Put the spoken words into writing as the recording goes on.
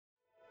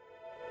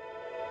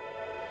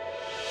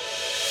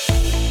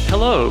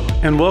Hello,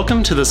 and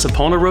welcome to the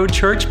Sapona Road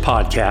Church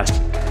podcast.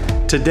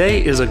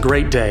 Today is a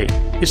great day.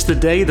 It's the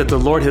day that the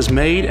Lord has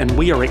made, and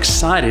we are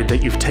excited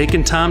that you've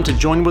taken time to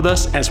join with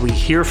us as we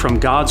hear from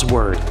God's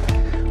Word.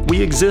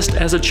 We exist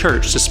as a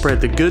church to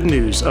spread the good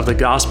news of the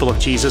gospel of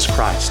Jesus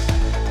Christ.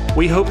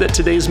 We hope that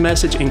today's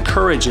message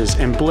encourages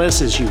and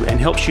blesses you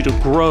and helps you to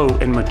grow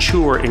and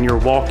mature in your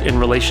walk and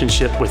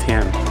relationship with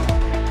Him.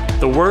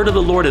 The word of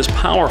the Lord is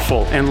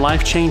powerful and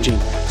life-changing,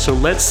 so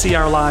let's see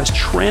our lives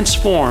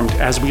transformed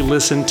as we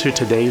listen to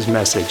today's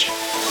message.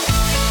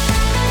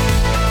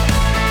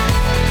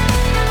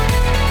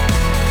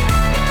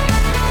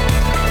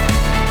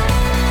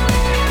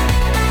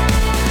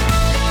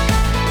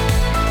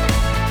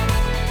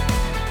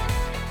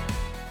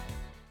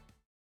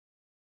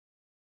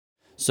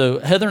 So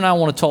Heather and I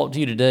want to talk to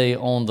you today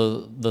on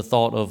the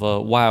thought of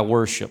why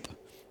worship.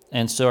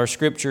 And so our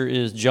scripture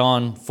is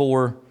John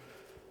 4,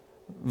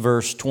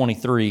 verse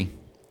 23. It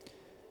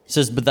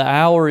says, "But the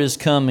hour is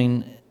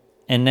coming,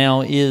 and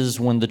now is,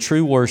 when the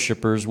true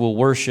worshipers will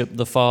worship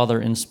the Father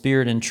in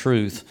spirit and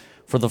truth,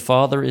 for the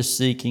Father is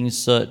seeking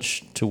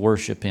such to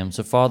worship Him."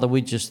 So Father,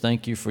 we just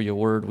thank you for your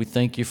word. We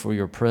thank you for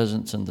your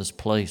presence in this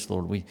place,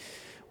 Lord.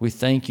 We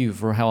thank you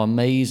for how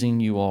amazing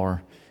you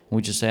are.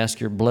 We just ask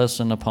your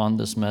blessing upon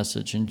this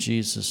message in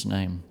Jesus'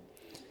 name.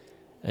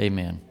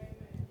 Amen.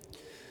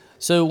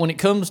 So when it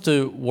comes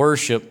to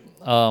worship,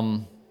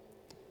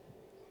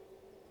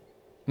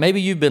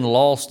 maybe you've been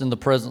lost in the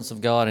presence of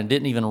God and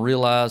didn't even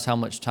realize how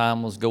much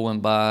time was going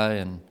by.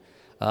 And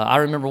I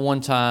remember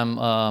one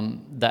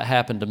time that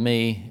happened to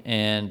me,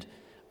 and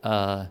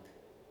the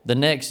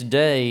next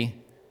day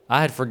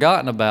I had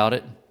forgotten about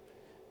it,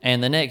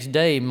 and the next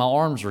day my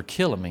arms were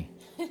killing me.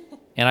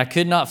 And I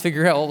could not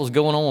figure out what was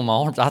going on with my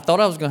arms. I thought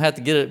I was going to have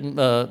to get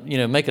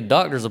it, make a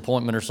doctor's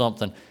appointment or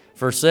something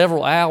for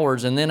several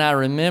hours. And then I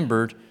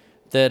remembered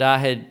that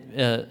I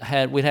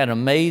we'd had an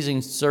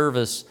amazing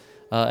service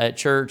at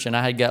church, and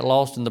I had got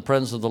lost in the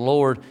presence of the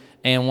Lord.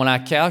 And when I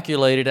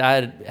calculated,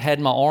 I had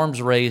my arms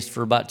raised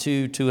for about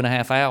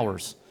 2.5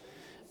 hours,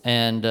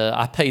 and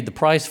I paid the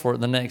price for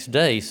it the next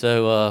day.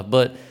 So,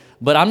 but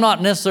we're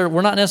not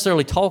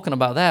necessarily talking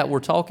about that. We're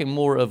talking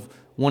more of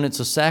when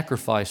it's a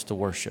sacrifice to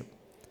worship.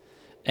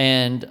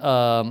 And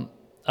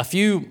a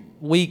few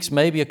weeks,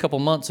 maybe a couple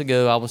months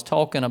ago, I was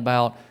talking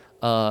about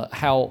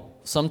how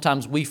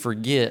sometimes we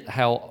forget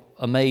how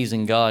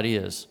amazing God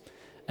is,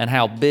 and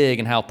how big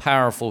and how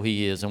powerful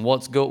He is, and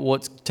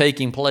what's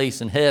taking place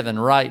in heaven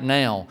right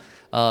now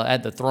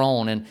at the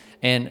throne.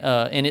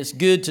 And it's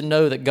good to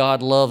know that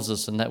God loves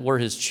us and that we're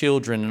His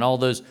children and all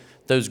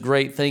those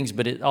great things.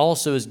 But it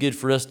also is good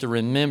for us to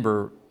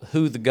remember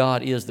who the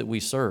God is that we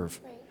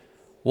serve,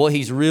 what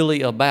He's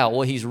really about,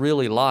 what He's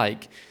really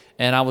like.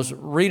 And I was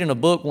reading a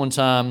book one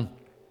time,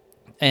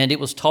 and it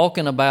was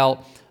talking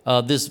about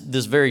this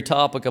very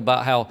topic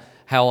about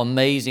how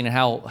amazing and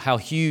how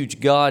huge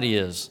God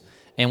is.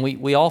 And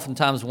we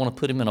oftentimes want to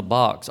put Him in a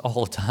box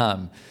all the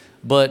time.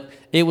 But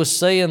it was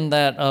saying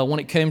that when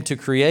it came to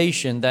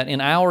creation, that in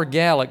our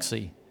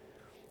galaxy,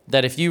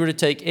 that if you were to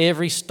take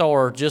every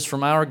star just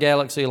from our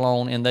galaxy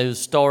alone, and those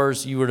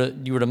stars, you were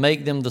to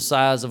make them the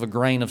size of a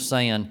grain of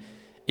sand,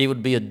 it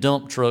would be a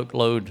dump truck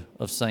load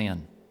of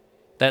sand.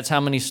 That's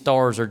how many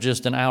stars are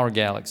just in our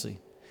galaxy.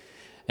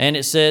 And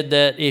it said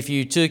that if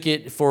you took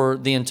it for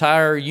the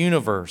entire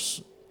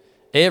universe,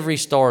 every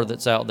star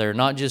that's out there,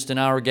 not just in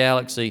our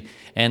galaxy,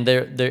 and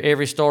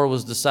every star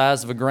was the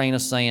size of a grain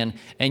of sand,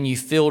 and you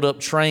filled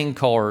up train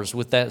cars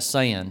with that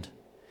sand,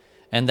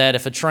 and that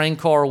if a train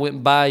car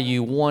went by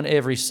you one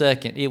every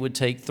second, it would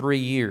take 3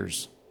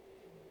 years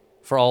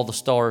for all the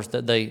stars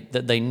that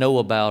they know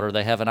about, or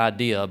they have an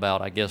idea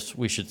about, I guess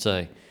we should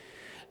say.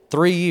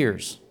 3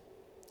 years.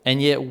 And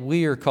yet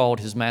we are called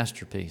His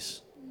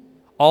masterpiece.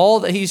 All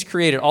that He's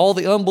created, all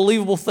the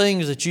unbelievable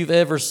things that you've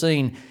ever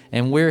seen,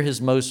 and we're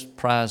His most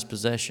prized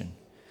possession.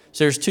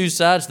 So there's two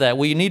sides to that.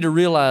 We need to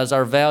realize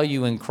our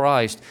value in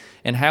Christ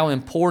and how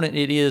important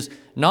it is,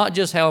 not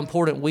just how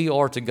important we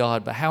are to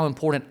God, but how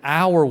important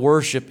our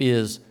worship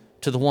is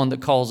to the one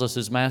that calls us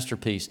His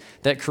masterpiece,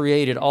 that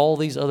created all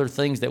these other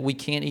things that we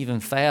can't even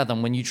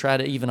fathom when you try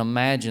to even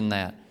imagine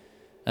that.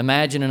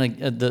 Imagining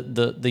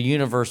the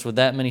universe with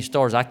that many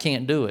stars. I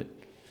can't do it.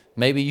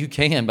 Maybe you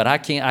can, but I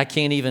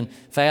can't even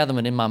fathom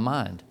it in my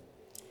mind.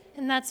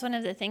 And that's one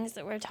of the things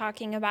that we're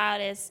talking about,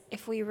 is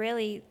if we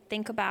really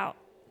think about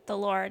the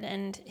Lord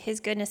and His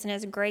goodness and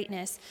His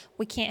greatness,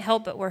 we can't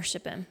help but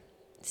worship Him.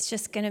 It's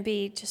just going to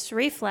be just a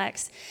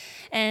reflex.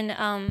 And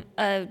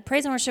a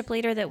praise and worship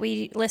leader that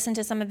we listen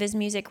to some of his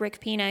music,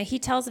 Rick Pina, he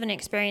tells of an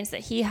experience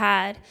that he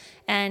had,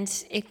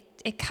 and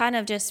it kind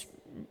of just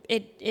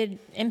it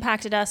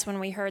impacted us when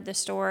we heard the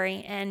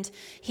story. And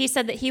he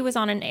said that he was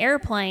on an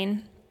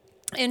airplane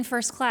in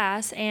first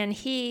class, and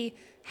he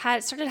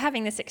had started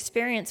having this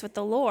experience with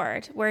the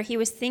Lord where he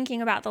was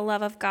thinking about the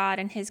love of God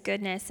and His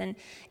goodness, and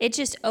it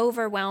just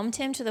overwhelmed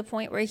him to the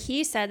point where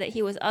he said that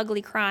he was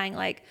ugly crying,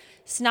 like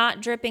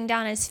snot dripping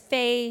down his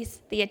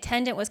face. The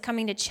attendant was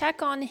coming to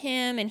check on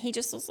him, and he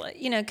just was like,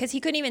 because he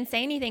couldn't even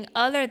say anything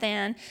other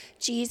than,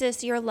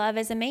 "Jesus, your love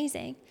is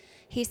amazing."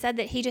 he said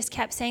that he just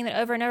kept saying that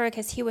over and over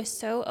because he was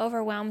so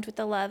overwhelmed with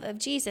the love of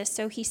Jesus.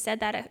 So he said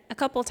that a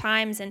couple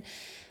times, and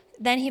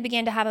then he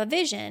began to have a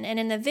vision. And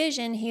in the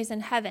vision, he's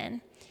in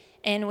heaven.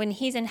 And when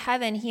he's in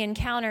heaven, he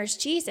encounters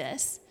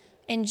Jesus.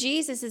 And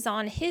Jesus is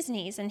on his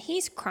knees, and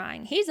he's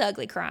crying. He's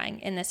ugly crying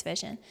in this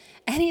vision.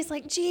 And he's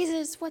like,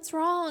 Jesus, what's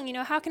wrong? You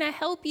know, how can I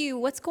help you?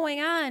 What's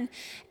going on?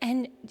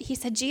 And he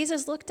said,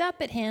 Jesus looked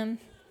up at him,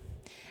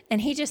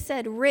 and he just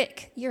said,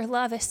 Rick, your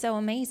love is so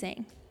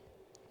amazing.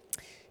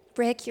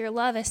 Rick, your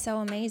love is so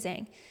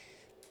amazing.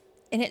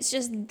 And it's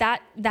just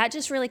that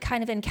just really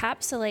kind of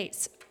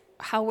encapsulates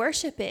how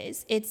worship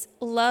is. It's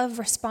love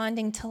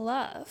responding to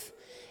love.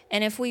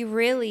 And if we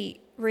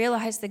really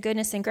realize the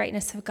goodness and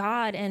greatness of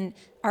God and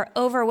are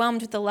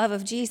overwhelmed with the love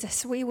of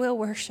Jesus, we will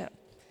worship.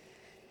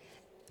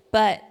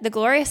 But the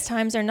glorious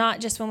times are not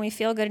just when we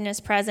feel good in his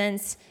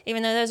presence,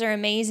 even though those are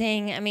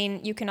amazing. I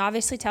mean, you can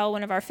obviously tell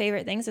one of our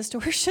favorite things is to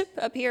worship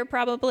up here,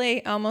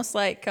 probably, almost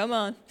like, come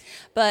on.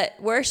 But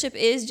worship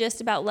is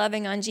just about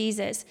loving on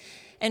Jesus.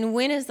 And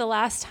when is the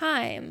last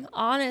time,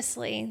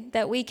 honestly,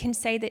 that we can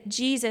say that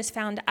Jesus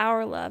found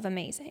our love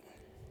amazing?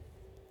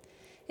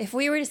 If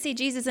we were to see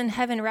Jesus in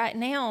heaven right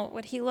now,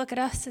 would he look at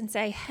us and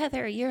say,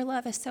 Heather, your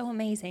love is so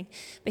amazing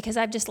because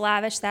I've just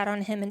lavished that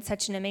on him in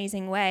such an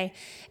amazing way?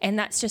 And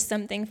that's just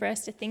something for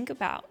us to think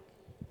about.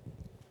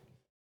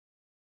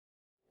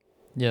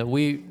 Yeah,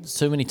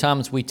 so many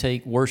times we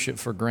take worship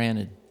for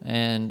granted.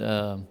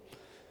 And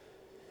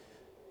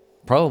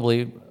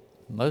probably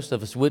most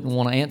of us wouldn't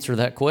want to answer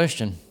that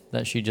question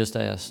that she just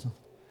asked.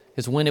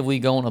 Because when have we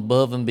gone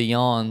above and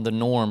beyond the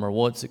norm or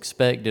what's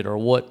expected or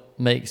what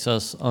makes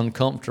us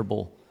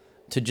uncomfortable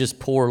to just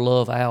pour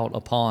love out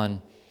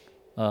upon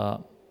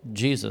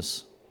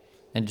Jesus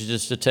and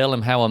to tell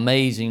him how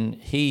amazing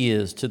he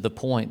is to the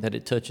point that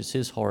it touches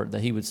his heart that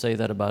he would say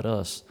that about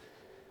us.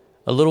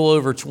 A little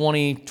over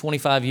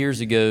 25 years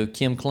ago,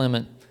 Kim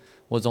Clement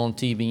was on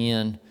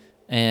TBN,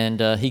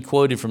 and he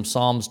quoted from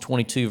Psalms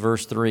 22,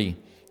 verse 3.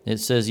 It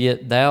says,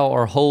 Yet thou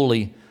art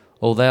holy,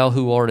 O thou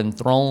who art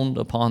enthroned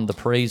upon the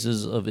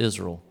praises of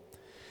Israel.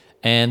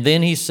 And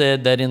then he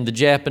said that in the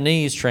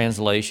Japanese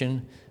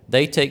translation,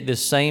 they take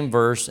this same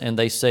verse and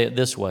they say it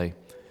this way.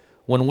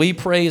 When we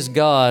praise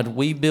God,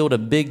 we build a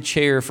big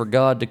chair for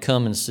God to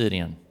come and sit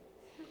in.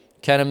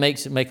 Kind of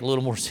makes it make a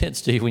little more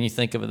sense to you when you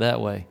think of it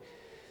that way.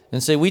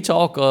 And see, we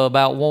talk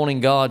about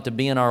wanting God to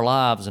be in our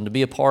lives and to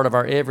be a part of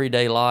our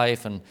everyday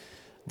life. And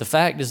the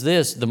fact is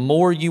this, the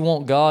more you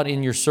want God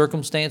in your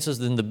circumstances,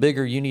 then the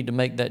bigger you need to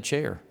make that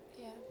chair.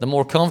 Yeah. The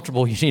more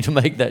comfortable you need to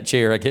make that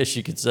chair, I guess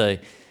you could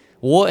say.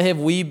 What have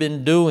we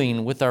been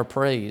doing with our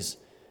praise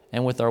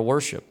and with our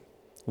worship?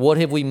 What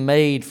have we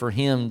made for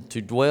him to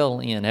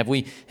dwell in? Have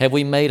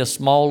we made a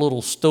small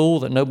little stool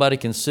that nobody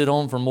can sit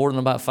on for more than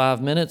about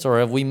 5 minutes? Or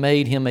have we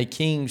made him a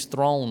king's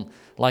throne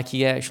like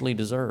he actually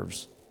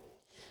deserves?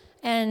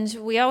 And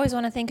we always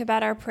want to think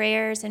about our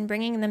prayers and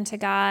bringing them to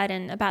God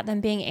and about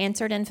them being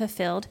answered and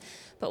fulfilled.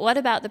 But what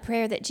about the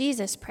prayer that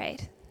Jesus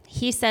prayed?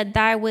 He said,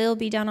 Thy will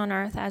be done on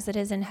earth as it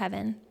is in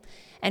heaven.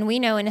 And we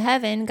know in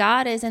heaven,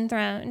 God is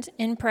enthroned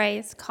in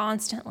praise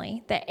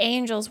constantly. The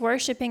angels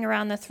worshiping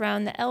around the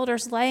throne, the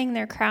elders laying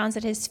their crowns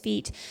at his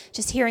feet,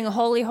 just hearing,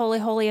 Holy, holy,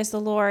 holy is the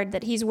Lord,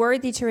 that he's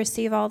worthy to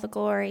receive all the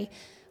glory.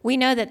 We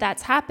know that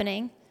that's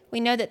happening.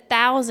 We know that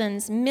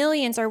thousands,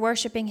 millions are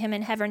worshiping him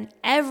in heaven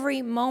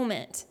every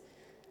moment.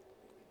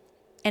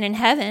 And in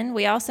heaven,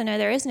 we also know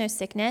there is no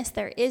sickness,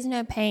 there is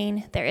no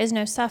pain, there is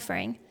no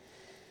suffering.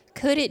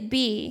 Could it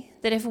be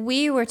that if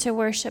we were to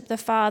worship the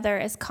Father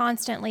as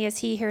constantly as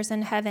he hears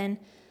in heaven,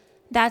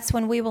 that's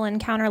when we will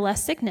encounter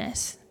less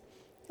sickness,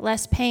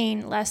 less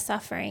pain, less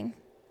suffering?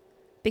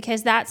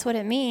 Because that's what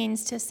it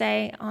means to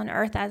say on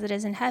earth as it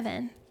is in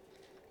heaven.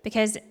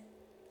 Because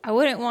I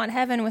wouldn't want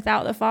heaven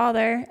without the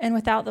Father and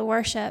without the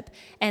worship.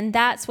 And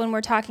that's when we're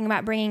talking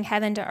about bringing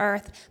heaven to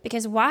earth.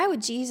 Because why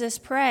would Jesus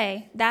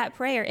pray that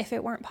prayer if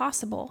it weren't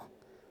possible?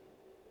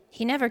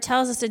 He never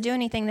tells us to do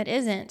anything that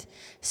isn't.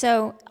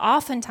 So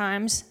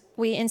oftentimes,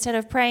 instead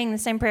of praying the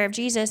same prayer of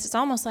Jesus, it's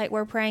almost like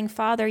we're praying,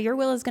 Father, your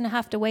will is going to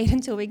have to wait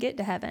until we get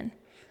to heaven.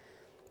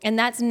 And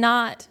that's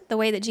not the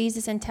way that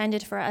Jesus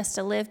intended for us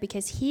to live,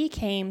 because he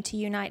came to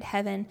unite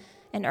heaven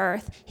and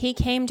earth. He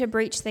came to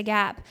breach the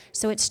gap.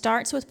 So it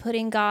starts with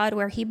putting God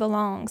where he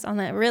belongs, on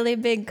that really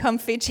big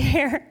comfy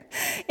chair,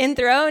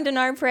 enthroned in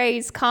our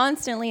praise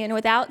constantly and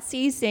without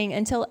ceasing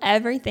until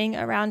everything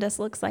around us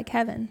looks like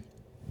heaven.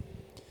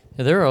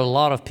 There are a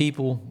lot of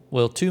people,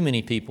 well, too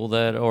many people,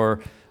 that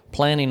are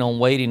planning on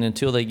waiting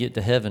until they get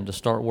to heaven to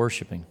start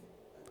worshiping.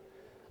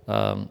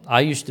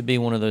 I used to be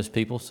one of those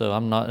people, so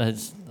I'm not,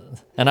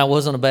 and I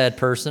wasn't a bad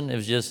person. It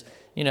was just,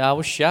 I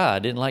was shy. I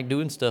didn't like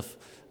doing stuff,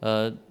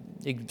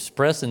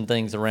 expressing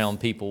things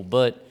around people.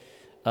 But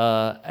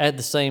at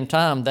the same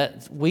time,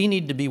 that we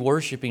need to be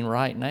worshiping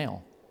right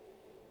now,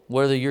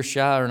 whether you're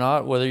shy or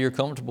not, whether you're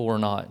comfortable or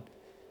not.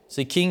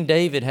 See, King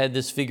David had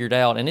this figured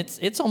out, and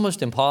it's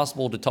almost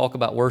impossible to talk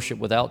about worship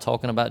without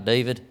talking about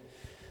David.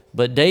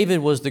 But David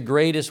was the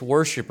greatest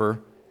worshiper,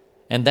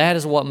 and that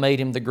is what made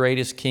him the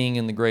greatest king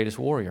and the greatest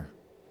warrior.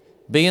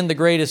 Being the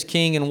greatest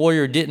king and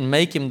warrior didn't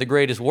make him the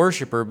greatest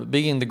worshiper, but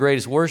being the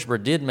greatest worshiper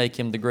did make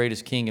him the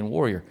greatest king and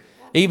warrior,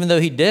 even though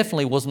he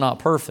definitely was not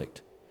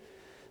perfect.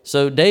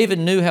 So David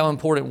knew how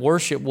important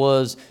worship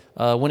was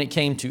when it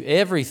came to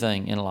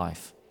everything in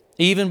life.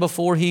 Even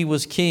before he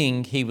was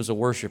king, he was a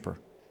worshiper.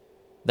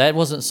 That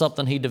wasn't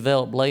something he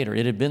developed later.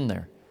 It had been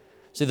there.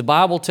 See, the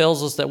Bible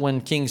tells us that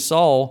when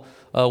Saul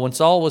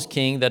was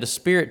king, that a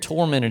spirit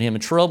tormented him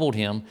and troubled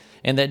him,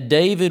 and that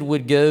David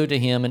would go to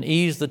him and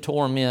ease the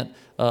torment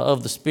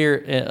of the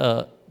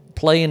spirit,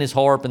 playing his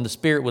harp, and the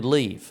spirit would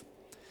leave.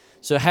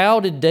 So how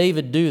did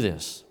David do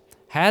this?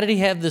 How did he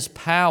have this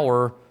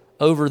power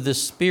over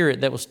this spirit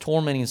that was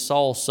tormenting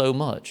Saul so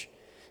much?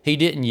 He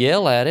didn't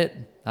yell at it.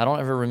 I don't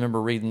ever remember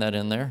reading that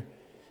in there.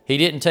 He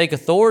didn't take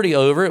authority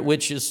over it,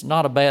 which is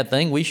not a bad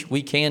thing.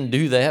 We can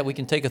do that. We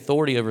can take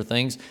authority over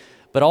things.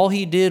 But all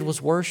he did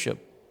was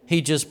worship.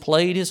 He just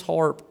played his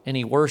harp and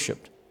he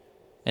worshiped,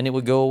 and it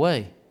would go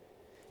away.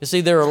 You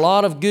see, there are a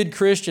lot of good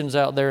Christians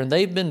out there, and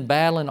they've been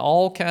battling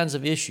all kinds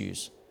of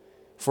issues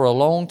for a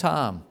long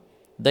time.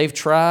 They've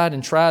tried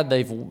and tried.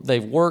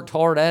 They've worked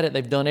hard at it.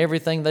 They've done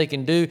everything they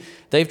can do.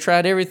 They've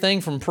tried everything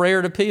from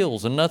prayer to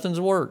pills, and nothing's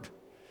worked.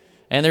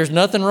 And there's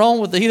nothing wrong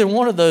with either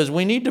one of those.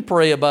 We need to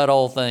pray about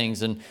all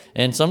things,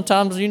 and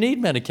sometimes you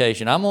need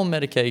medication. I'm on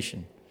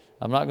medication.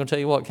 I'm not going to tell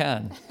you what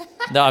kind.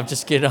 No, I'm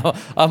just kidding.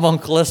 I'm on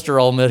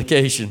cholesterol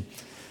medication.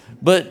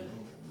 But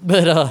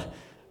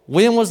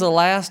when was the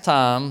last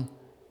time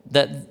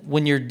that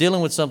when you're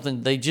dealing with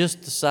something, they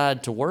just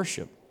decide to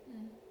worship?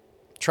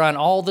 Trying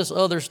all this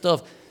other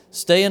stuff,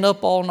 staying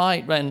up all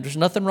night, and there's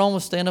nothing wrong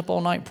with staying up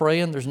all night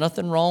praying. There's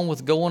nothing wrong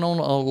with going on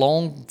a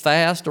long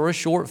fast or a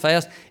short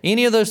fast.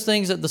 Any of those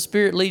things that the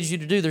Spirit leads you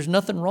to do, there's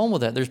nothing wrong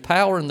with that. There's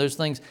power in those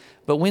things.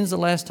 But when's the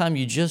last time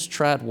you just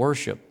tried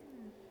worship?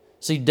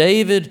 See,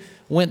 David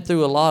went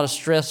through a lot of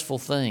stressful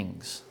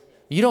things.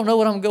 You don't know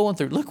what I'm going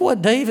through. Look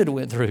what David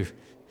went through.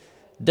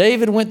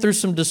 David went through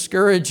some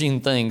discouraging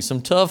things,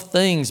 some tough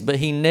things, but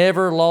he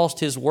never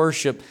lost his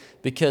worship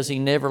because he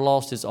never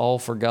lost his all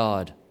for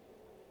God.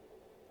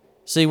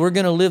 See, we're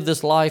going to live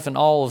this life in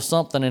awe of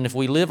something, and if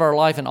we live our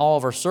life in awe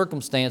of our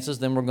circumstances,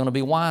 then we're going to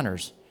be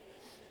whiners.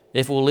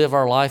 If we'll live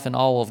our life in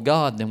awe of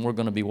God, then we're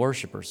going to be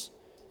worshipers.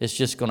 It's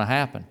just going to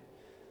happen.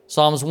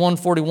 Psalms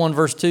 141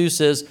 verse 2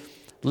 says,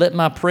 "Let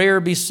my prayer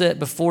be set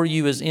before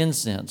you as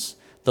incense,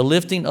 the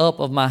lifting up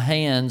of my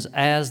hands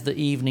as the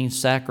evening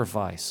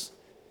sacrifice."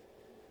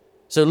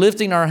 So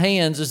lifting our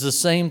hands is the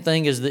same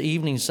thing as the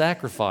evening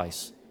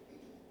sacrifice.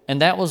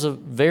 And that was a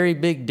very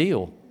big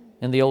deal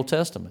in the Old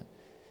Testament.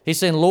 He's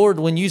saying, Lord,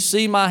 when you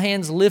see my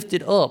hands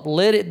lifted up,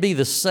 let it be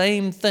the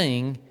same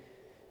thing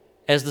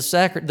as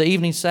the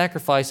evening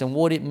sacrifice and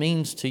what it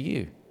means to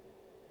you.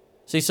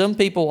 See, some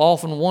people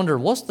often wonder,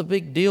 what's the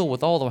big deal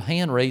with all the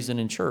hand raising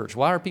in church?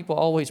 Why are people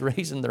always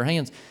raising their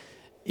hands?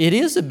 It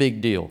is a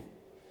big deal.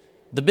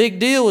 The big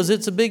deal is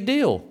it's a big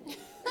deal.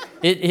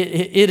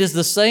 It is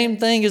the same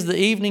thing as the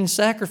evening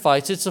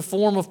sacrifice. It's a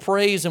form of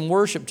praise and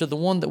worship to the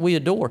one that we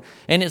adore.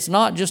 And it's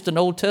not just an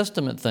Old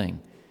Testament thing.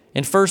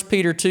 In 1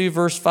 Peter 2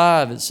 verse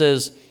 5, it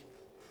says,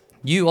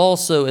 "You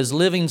also as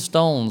living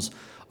stones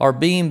are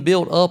being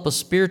built up a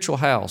spiritual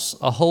house,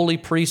 a holy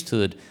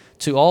priesthood,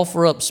 to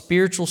offer up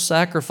spiritual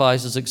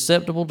sacrifices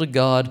acceptable to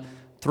God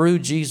through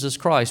Jesus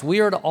Christ." We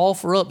are to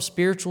offer up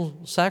spiritual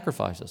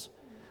sacrifices.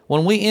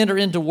 When we enter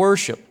into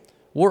worship,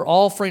 we're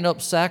offering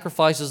up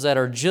sacrifices that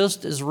are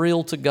just as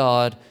real to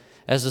God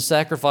as the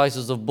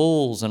sacrifices of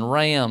bulls and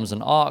rams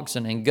and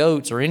oxen and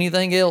goats or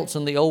anything else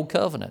in the Old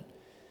Covenant.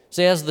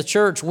 See, as the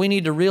church, we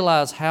need to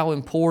realize how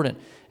important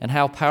and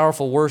how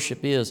powerful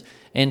worship is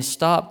and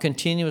stop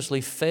continuously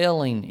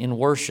failing in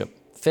worship,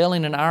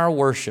 failing in our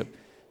worship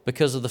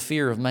because of the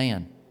fear of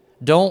man.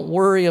 Don't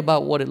worry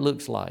about what it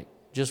looks like.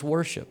 Just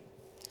worship.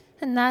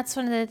 And that's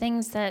one of the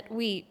things that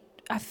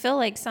I feel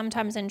like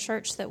sometimes in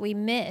church that we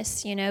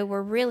miss.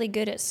 We're really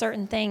good at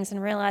certain things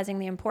and realizing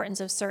the importance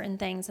of certain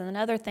things. And then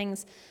other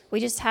things, we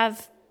just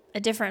have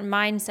a different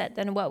mindset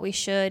than what we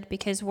should,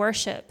 because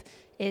worship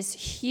is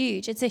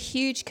huge. It's a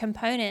huge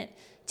component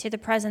to the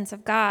presence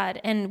of God.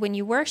 And when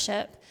you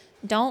worship,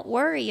 don't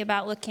worry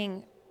about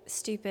looking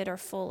stupid or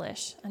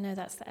foolish. I know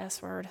that's the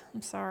S word.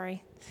 I'm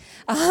sorry.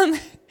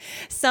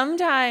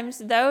 Sometimes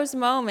those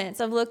moments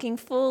of looking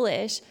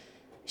foolish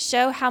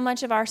show how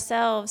much of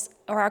ourselves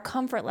or our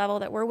comfort level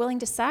that we're willing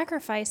to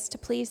sacrifice to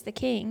please the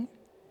King.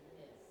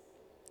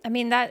 I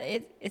mean,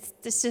 it's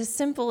just as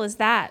simple as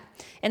that.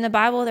 In the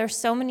Bible, there's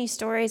so many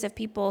stories of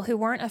people who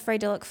weren't afraid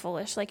to look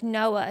foolish. Like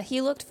Noah,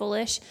 he looked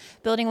foolish,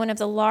 building one of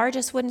the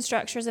largest wooden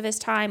structures of his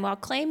time while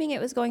claiming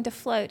it was going to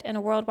float in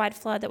a worldwide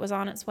flood that was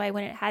on its way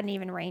when it hadn't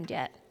even rained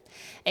yet.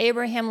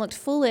 Abraham looked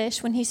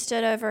foolish when he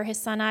stood over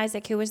his son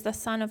Isaac, who was the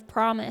son of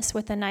promise,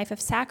 with a knife of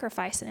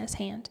sacrifice in his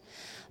hand.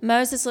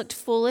 Moses looked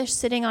foolish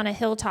sitting on a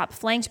hilltop,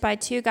 flanked by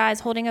two guys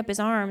holding up his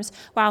arms,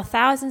 while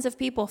thousands of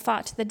people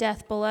fought to the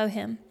death below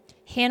him.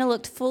 Hannah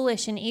looked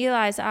foolish in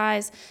Eli's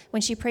eyes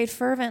when she prayed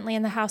fervently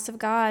in the house of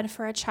God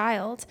for a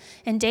child.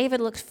 And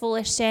David looked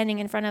foolish standing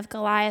in front of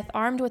Goliath,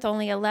 armed with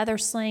only a leather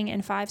sling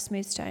and 5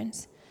 smooth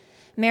stones.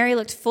 Mary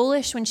looked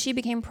foolish when she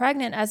became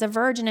pregnant as a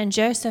virgin, and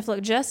Joseph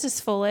looked just as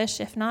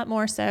foolish, if not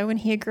more so, when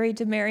he agreed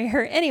to marry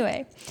her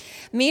anyway.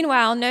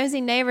 Meanwhile,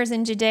 nosy neighbors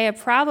in Judea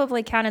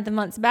probably counted the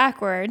months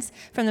backwards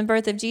from the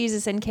birth of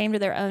Jesus and came to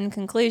their own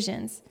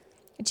conclusions.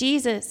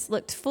 Jesus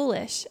looked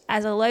foolish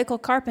as a local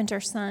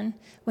carpenter's son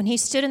when he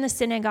stood in the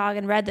synagogue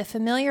and read the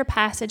familiar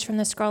passage from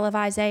the scroll of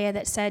Isaiah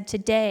that said,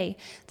 "Today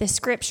the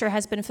scripture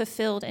has been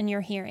fulfilled in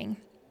your hearing."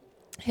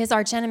 His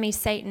archenemy,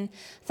 Satan,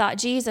 thought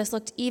Jesus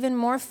looked even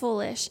more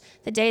foolish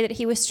the day that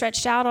he was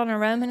stretched out on a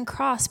Roman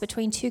cross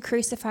between two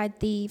crucified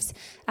thieves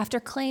after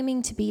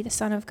claiming to be the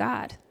Son of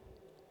God.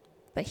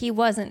 But he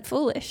wasn't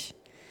foolish.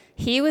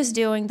 He was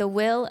doing the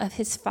will of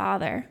his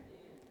Father.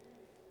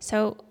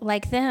 So,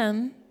 like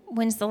them,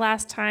 when's the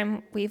last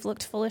time we've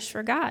looked foolish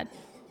for God?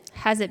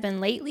 Has it been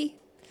lately?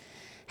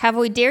 Have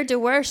we dared to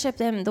worship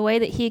him the way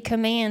that he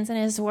commands in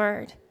his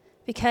word?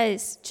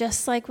 Because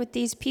just like with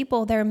these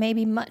people, there may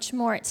be much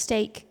more at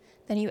stake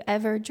than you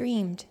ever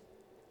dreamed.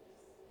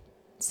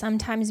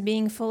 Sometimes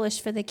being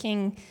foolish for the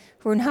king,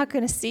 we're not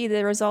going to see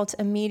the results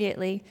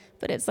immediately,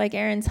 but it's like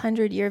Aaron's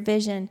 100-year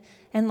vision,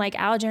 and like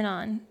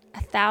Algernon,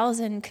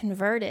 1,000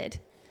 converted.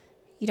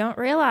 You don't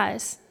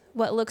realize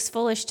what looks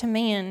foolish to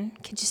man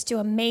could just do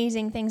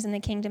amazing things in the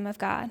kingdom of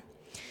God.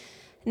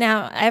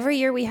 Now, every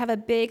year we have a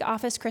big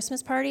office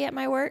Christmas party at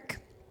my work.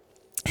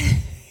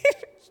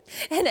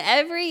 And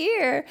every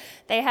year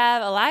they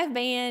have a live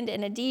band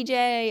and a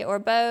DJ or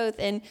both.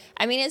 And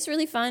I mean, it's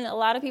really fun. A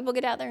lot of people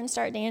get out there and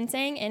start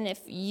dancing. And if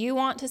you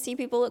want to see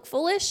people look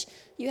foolish,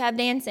 you have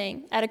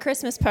dancing at a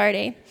Christmas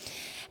party.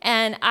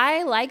 And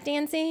I like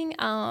dancing.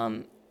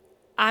 I'm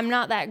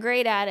not that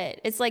great at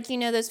it. It's like,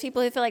 those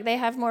people who feel like they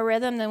have more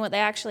rhythm than what they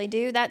actually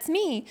do. That's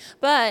me.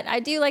 But I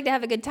do like to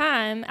have a good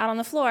time out on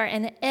the floor.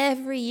 And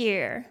every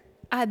year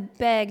I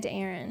begged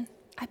Aaron.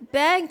 I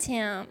begged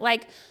him,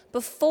 like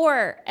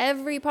before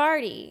every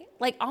party,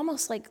 like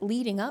almost like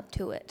leading up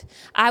to it.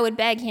 I would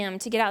beg him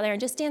to get out there and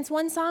just dance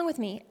one song with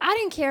me. I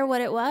didn't care what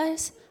it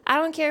was. I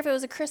don't care if it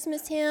was a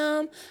Christmas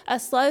hymn,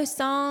 a slow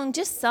song,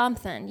 just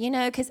something,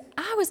 because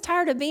I was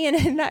tired of being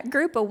in that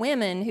group of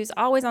women who's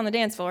always on the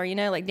dance floor,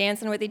 like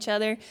dancing with each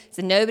other,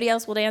 so nobody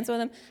else will dance with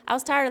them. I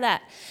was tired of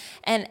that.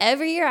 And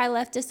every year I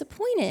left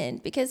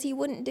disappointed because he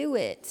wouldn't do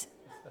it.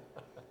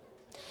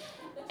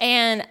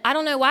 And I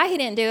don't know why he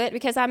didn't do it,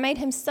 because I made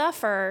him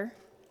suffer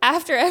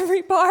after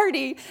every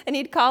party. And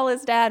he'd call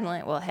his dad and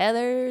like, well,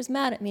 Heather's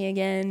mad at me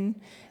again.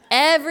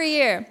 Every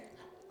year.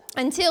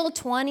 Until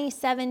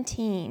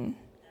 2017.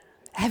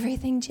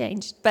 Everything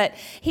changed. But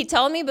he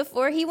told me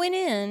before he went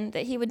in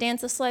that he would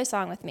dance a slow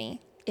song with me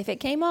if it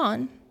came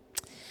on.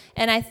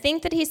 And I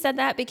think that he said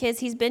that because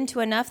he's been to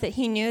enough that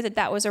he knew that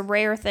that was a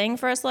rare thing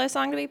for a slow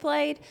song to be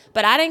played.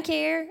 But I didn't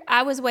care.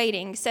 I was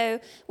waiting. So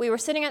we were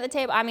sitting at the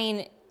table. I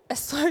mean, a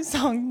slow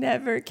song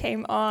never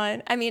came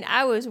on. I mean,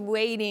 I was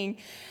waiting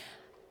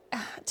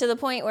to the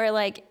point where,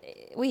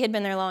 like, we had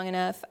been there long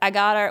enough. We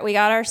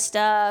got our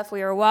stuff.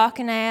 We were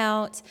walking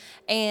out,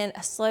 and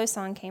a slow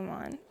song came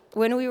on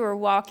when we were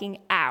walking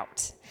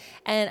out.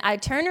 And I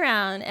turned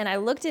around, and I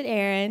looked at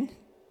Aaron,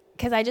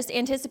 because I just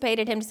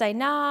anticipated him to say,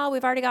 "No,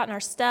 we've already gotten our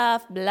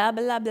stuff, blah,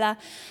 blah, blah."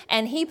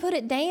 And he put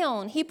it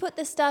down. He put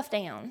the stuff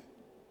down.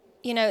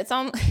 It's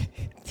on...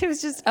 It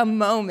was just a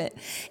moment.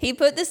 He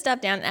put the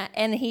stuff down,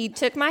 and he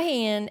took my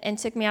hand and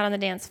took me out on the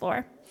dance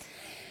floor.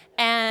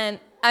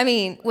 And I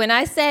mean, when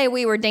I say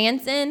we were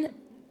dancing,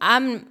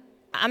 I'm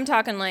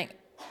talking like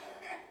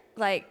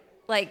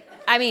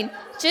I mean,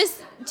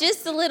 just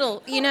a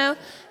little,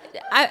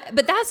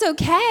 but that's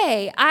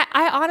okay.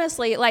 I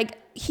honestly, like,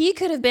 he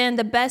could have been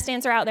the best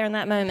dancer out there in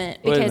that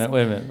moment. Wait a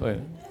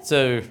minute.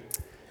 So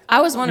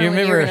I was wondering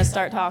when you were going to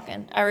start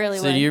talking. I really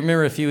was. So you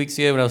remember a few weeks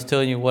ago when I was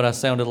telling you what I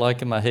sounded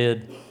like in my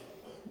head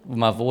with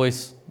my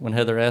voice when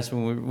Heather asked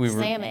me we were...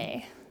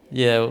 Sammy.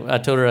 Yeah, I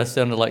told her I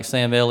sounded like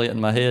Sam Elliott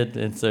in my head,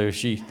 and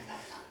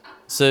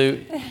so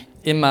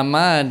in my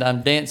mind,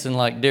 I'm dancing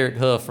like Derek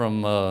Huff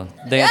from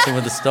Dancing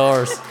with the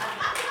Stars.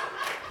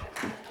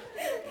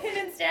 And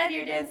instead,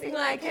 you're dancing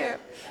like who?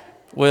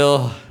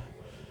 Well,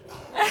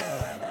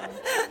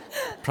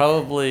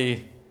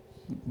 probably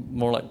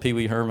more like Pee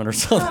Wee Herman or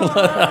something like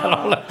that.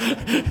 I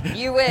don't know.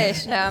 You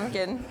wish. No, I'm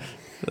kidding.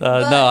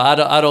 No,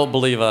 I don't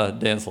believe I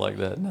danced like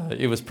that. No,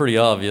 it was pretty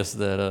obvious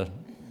that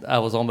I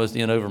was almost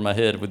in over my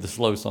head with the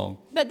slow song.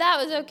 But that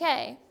was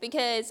okay,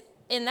 because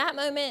in that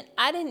moment,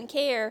 I didn't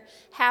care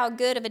how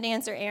good of a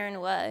dancer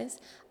Aaron was.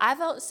 I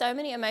felt so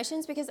many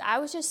emotions because I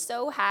was just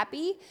so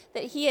happy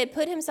that he had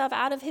put himself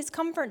out of his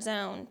comfort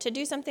zone to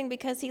do something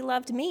because he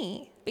loved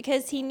me,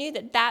 because he knew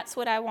that that's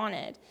what I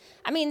wanted.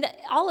 I mean,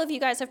 all of you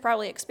guys have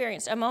probably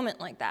experienced a moment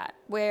like that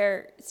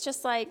where it's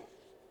just like,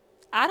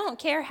 I don't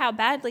care how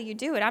badly you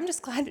do it. I'm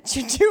just glad that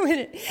you're doing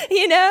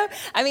it,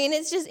 I mean,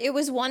 it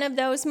was one of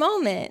those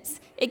moments.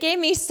 It gave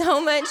me so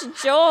much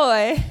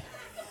joy.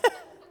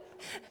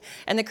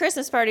 And the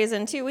Christmas party is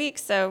in 2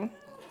 weeks, so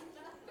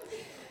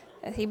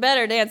he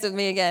better dance with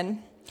me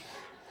again.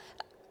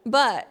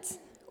 But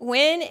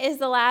when is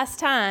the last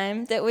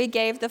time that we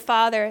gave the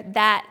Father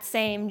that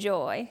same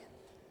joy?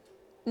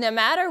 no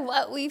matter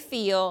what we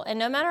feel and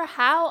no matter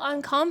how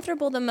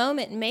uncomfortable the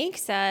moment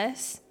makes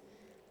us,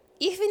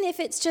 even if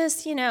it's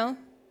just,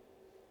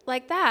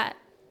 like that,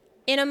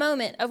 in a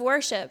moment of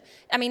worship.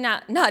 I mean,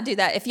 not do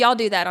that. If y'all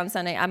do that on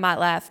Sunday, I might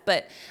laugh.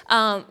 But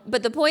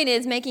the point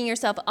is making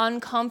yourself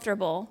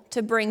uncomfortable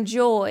to bring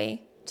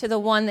joy to the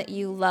one that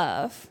you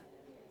love.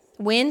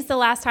 When's the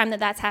last time that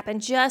that's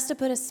happened? Just to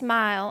put a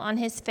smile on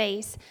his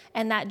face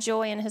and that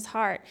joy in his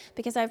heart.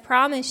 Because I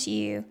promise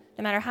you,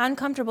 no matter how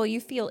uncomfortable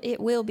you feel, it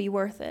will be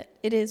worth it.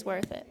 It is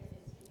worth it.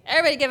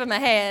 Everybody give him a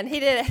hand. He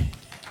did it.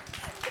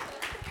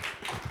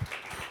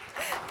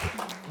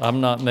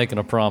 I'm not making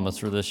a promise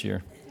for this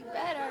year.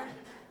 Better.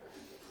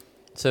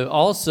 So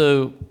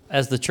also,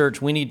 as the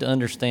church, we need to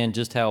understand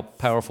just how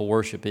powerful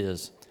worship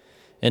is.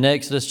 In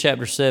Exodus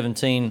chapter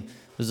 17,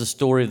 there's a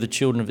story of the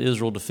children of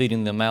Israel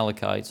defeating the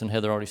Amalekites, and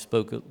Heather already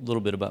spoke a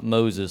little bit about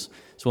Moses.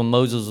 So when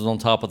Moses was on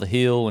top of the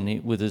hill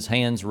and with his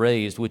hands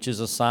raised, which is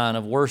a sign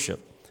of worship.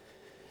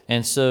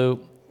 And so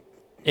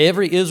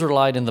every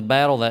Israelite in the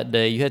battle that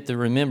day, you have to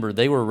remember,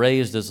 they were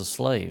raised as a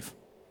slave.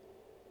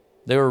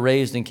 They were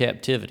raised in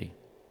captivity.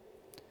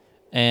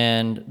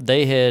 And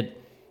they had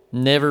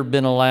never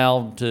been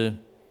allowed to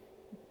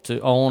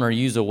own or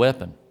use a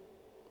weapon.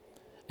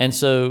 And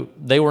so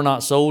they were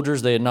not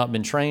soldiers. They had not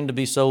been trained to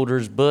be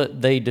soldiers,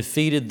 but they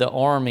defeated the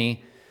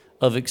army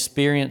of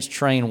experienced,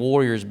 trained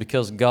warriors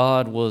because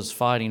God was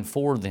fighting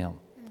for them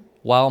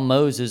while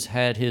Moses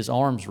had his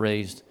arms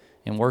raised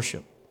in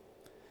worship.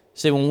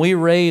 See, when we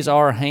raise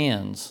our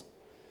hands,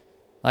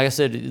 like I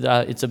said,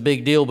 it's a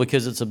big deal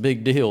because it's a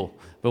big deal.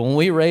 But when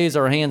we raise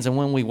our hands and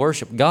when we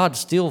worship, God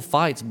still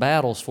fights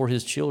battles for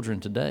his children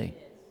today.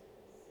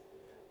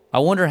 I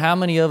wonder how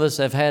many of us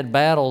have had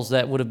battles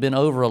that would have been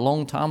over a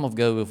long time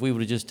ago if we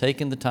would have just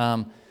taken the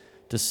time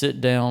to sit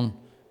down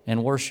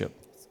and worship.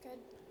 That's good.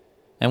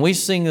 And we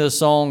sing the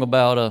song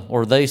about,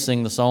 or they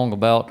sing the song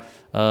about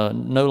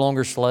no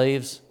longer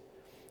slaves.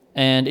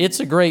 And it's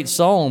a great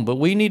song, but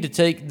we need to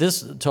take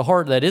this to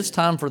heart that it's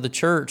time for the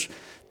church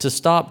to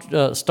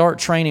start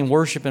training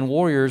worship and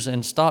warriors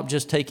and stop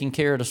just taking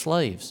care of the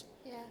slaves.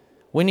 Yeah.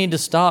 We need to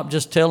stop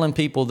just telling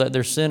people that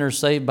they're sinners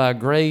saved by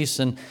grace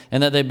and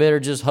that they better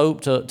just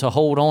hope to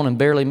hold on and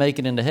barely make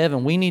it into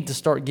heaven. We need to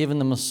start giving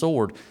them a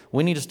sword.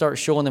 We need to start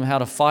showing them how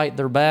to fight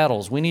their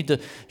battles. We need to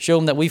show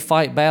them that we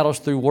fight battles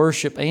through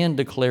worship and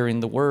declaring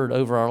the word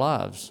over our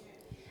lives.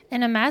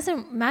 And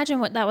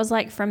imagine what that was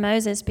like for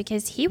Moses,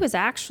 because he was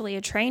actually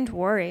a trained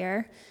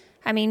warrior.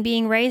 I mean,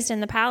 being raised in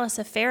the palace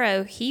of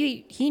Pharaoh,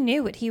 he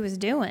knew what he was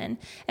doing.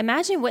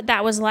 Imagine what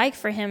that was like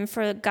for him,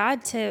 for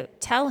God to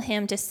tell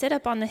him to sit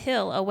up on the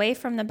hill away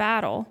from the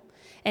battle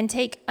and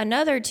take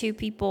another two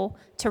people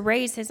to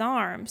raise his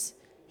arms.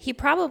 He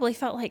probably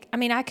felt like,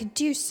 I could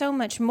do so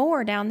much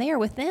more down there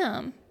with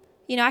them.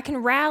 I can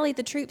rally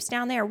the troops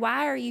down there.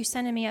 Why are you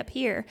sending me up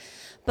here?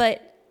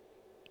 But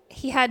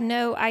he had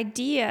no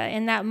idea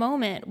in that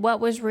moment what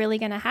was really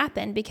going to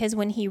happen, because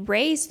when he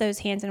raised those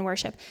hands in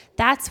worship,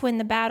 that's when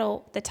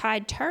the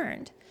tide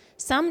turned.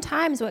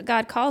 Sometimes what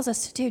God calls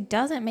us to do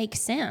doesn't make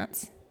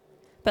sense.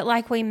 But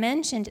like we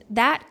mentioned,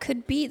 that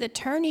could be the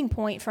turning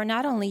point for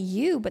not only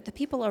you, but the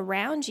people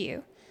around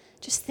you.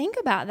 Just think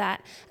about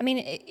that.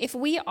 If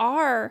we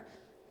are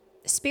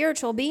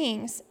spiritual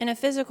beings in a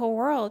physical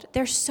world,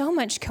 there's so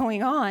much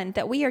going on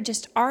that we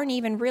aren't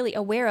even really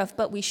aware of,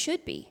 but we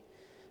should be.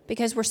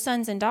 Because we're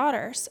sons and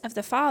daughters of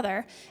the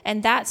Father,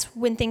 and that's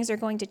when things are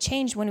going to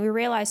change, when we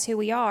realize who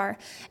we are.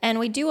 And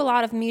we do a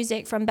lot of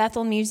music from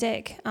Bethel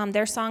Music.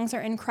 Their songs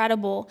are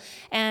incredible.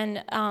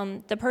 And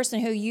the person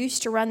who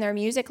used to run their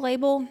music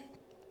label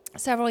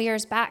several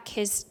years back,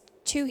 he has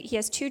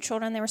two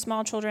children. They were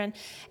small children,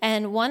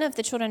 and one of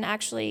the children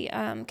actually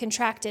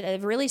contracted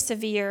a really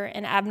severe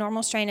and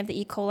abnormal strain of the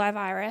E. coli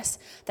virus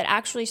that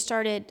actually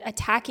started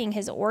attacking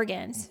his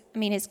organs.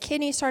 His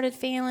kidneys started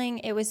failing.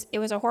 It was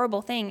a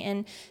horrible thing,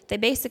 and they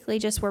basically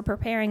just were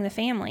preparing the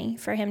family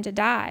for him to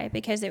die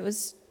because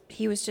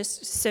he was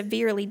just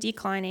severely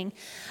declining,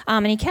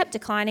 and he kept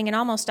declining and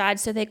almost died.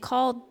 So they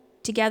called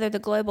together the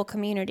global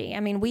community.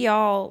 We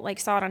all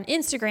saw it on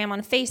Instagram,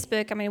 on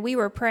Facebook. We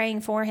were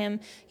praying for him,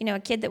 a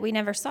kid that we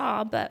never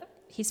saw, but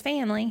he's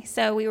family.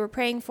 So we were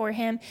praying for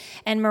him,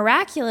 and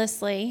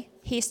miraculously,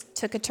 he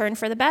took a turn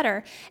for the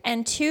better.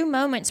 And 2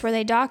 moments where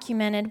they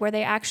documented where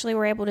they actually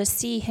were able to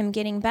see him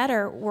getting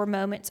better were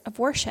moments of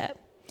worship.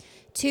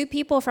 2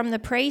 people from the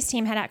praise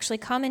team had actually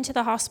come into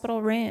the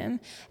hospital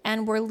room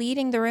and were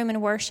leading the room in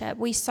worship.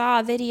 We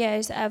saw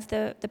videos of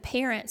the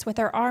parents with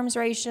their arms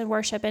raised in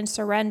worship and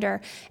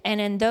surrender. And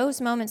in those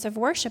moments of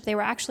worship, they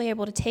were actually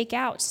able to take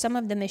out some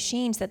of the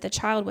machines that the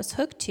child was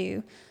hooked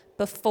to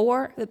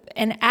before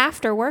and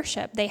after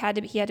worship. He had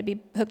to be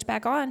hooked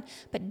back on.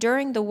 But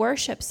during the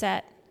worship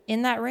set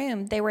in that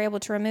room, they were able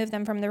to remove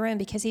them from the room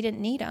because he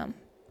didn't need them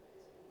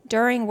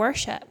during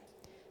worship.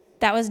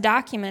 That was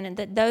documented,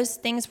 that those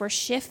things were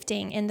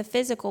shifting in the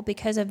physical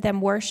because of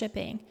them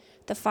worshiping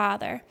the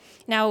Father.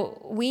 Now,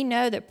 we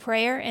know that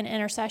prayer and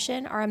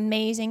intercession are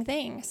amazing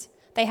things,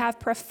 They have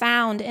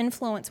profound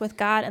influence with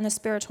God and the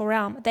spiritual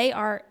realm. They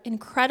are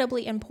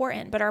incredibly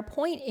important. But our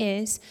point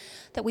is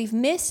that we've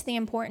missed the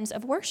importance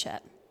of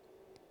worship.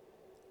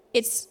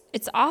 It's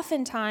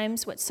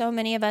oftentimes what so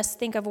many of us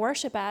think of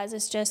worship as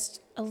is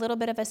just a little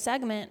bit of a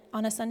segment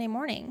on a Sunday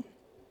morning.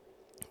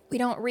 We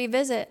don't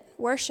revisit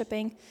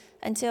worshiping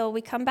until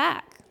we come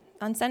back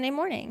on Sunday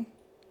morning.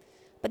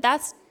 But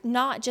that's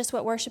not just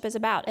what worship is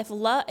about.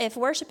 If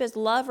worship is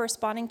love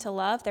responding to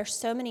love, there's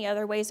so many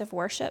other ways of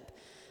worship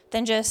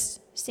than just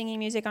singing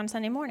music on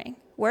Sunday morning.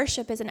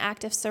 Worship is an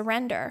act of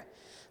surrender.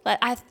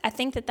 I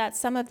think that that's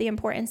some of the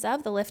importance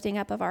of the lifting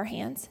up of our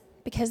hands,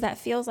 because that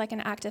feels like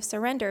an act of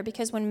surrender.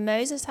 Because when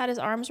Moses had his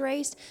arms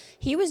raised,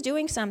 he was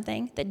doing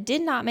something that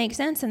did not make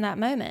sense in that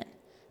moment,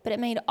 but it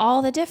made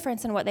all the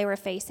difference in what they were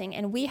facing.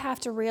 And we have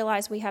to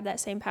realize we have that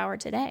same power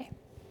today.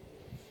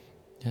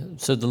 Yeah,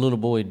 so the little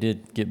boy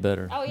did get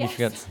better. Oh,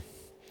 yes.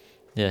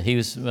 He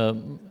was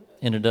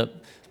ended up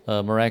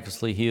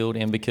miraculously healed,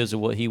 and because of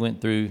what he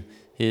went through,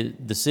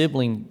 the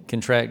sibling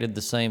contracted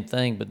the same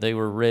thing, but they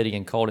were ready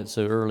and caught it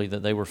so early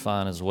that they were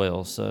fine as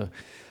well. So,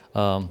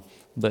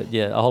 but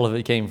yeah, all of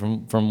it came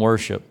from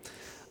worship.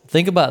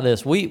 Think about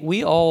this: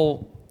 we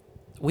all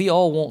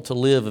want to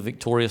live a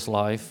victorious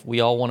life. We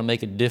all want to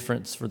make a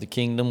difference for the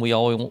kingdom. We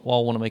all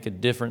want to make a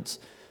difference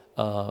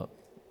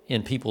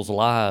in people's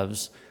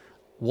lives.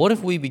 What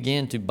if we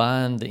began to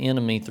bind the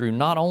enemy through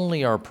not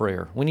only our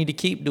prayer? We need to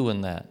keep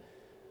doing that.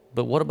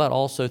 But what about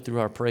also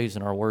through our praise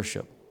and our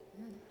worship?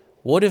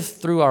 What if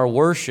through our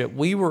worship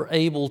we were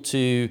able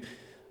to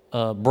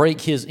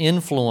break his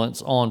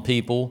influence on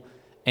people,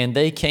 and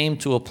they came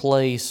to a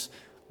place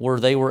where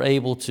they were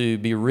able to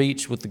be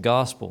reached with the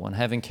gospel and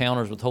have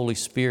encounters with Holy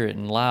Spirit,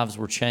 and lives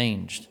were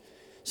changed?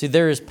 See,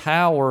 there is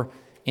power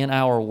in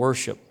our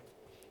worship.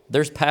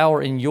 There's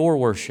power in your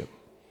worship.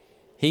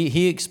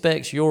 He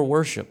expects your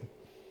worship.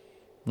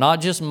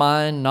 Not just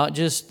mine, not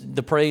just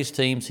the praise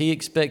teams. He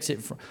expects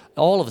it from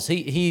all of us.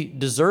 He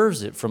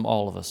deserves it from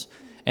all of us.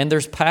 And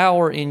there's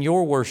power in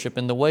your worship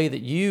in the way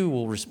that you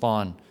will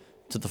respond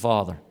to the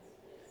Father.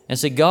 And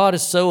see, God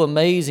is so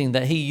amazing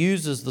that he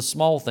uses the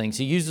small things.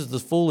 He uses the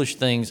foolish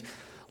things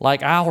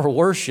like our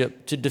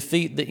worship to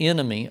defeat the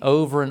enemy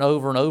over and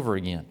over and over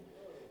again.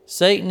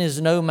 Satan is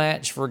no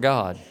match for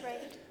God.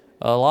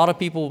 A lot of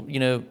people,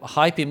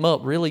 hype him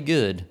up really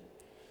good.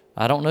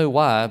 I don't know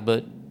why,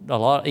 but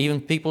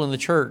even people in the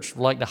church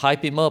like to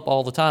hype him up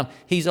all the time.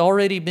 He's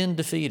already been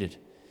defeated.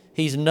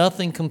 He's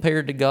nothing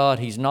compared to God.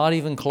 He's not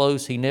even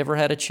close. He never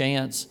had a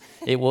chance.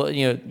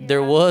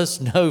 There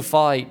was no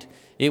fight.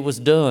 It was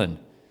done.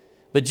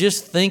 But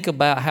just think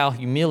about how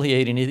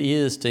humiliating it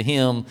is to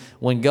him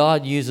when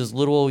God uses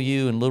little old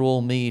you and little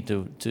old me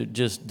to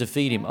just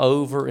defeat him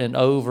over and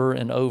over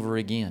and over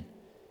again.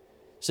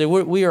 So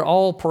we are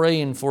all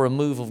praying for a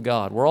move of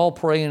God. We're all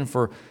praying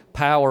for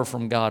power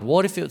from God.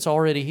 What if it's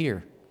already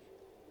here?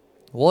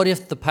 What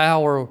if the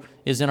power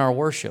is in our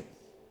worship?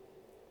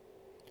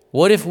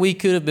 What if we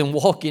could have been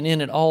walking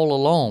in it all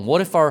along? What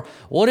if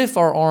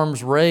our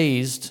arms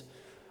raised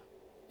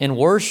in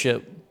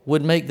worship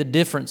would make the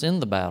difference in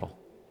the battle?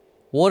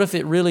 What if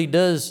it really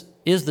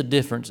is the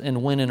difference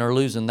in winning or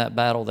losing that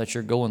battle that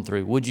you're going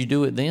through? Would you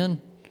do it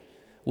then?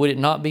 Would it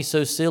not be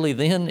so silly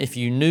then if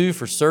you knew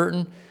for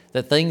certain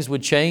that things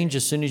would change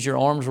as soon as your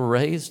arms were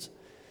raised?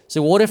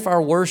 So what if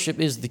our worship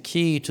is the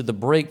key to the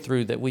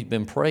breakthrough that we've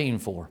been praying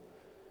for,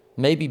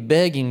 maybe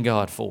begging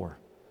God for?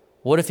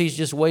 What if he's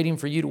just waiting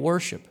for you to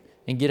worship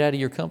and get out of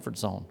your comfort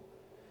zone?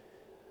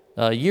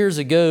 Years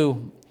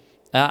ago,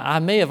 I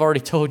may have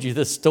already told you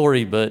this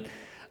story, but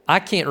I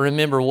can't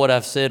remember what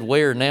I've said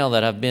where now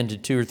that I've been to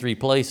 2 or 3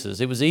 places.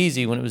 It was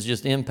easy when it was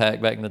just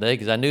Impact back in the day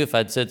because I knew if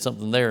I'd said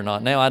something there or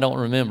not. Now I don't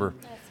remember.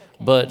 That's okay.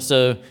 But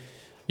so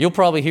you'll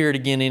probably hear it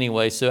again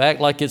anyway, so act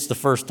like it's the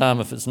first time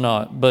if it's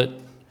not. But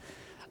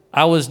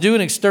I was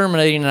doing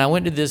exterminating, and I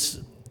went to this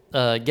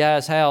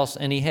guy's house,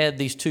 and he had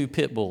these 2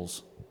 pit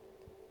bulls.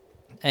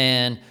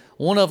 And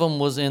one of them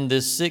was in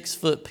this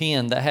 6-foot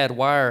pen that had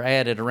wire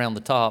added around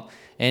the top,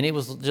 and it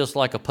was just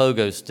like a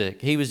pogo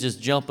stick. He was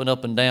just jumping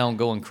up and down,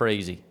 going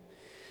crazy.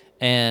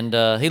 And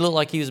he looked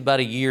like he was about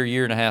a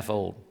year and a half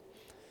old.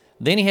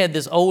 Then he had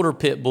this older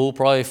pit bull,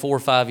 probably 4 or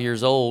 5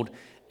 years old,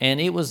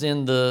 and it was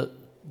in the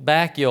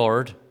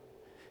backyard,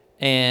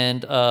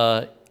 and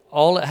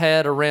all it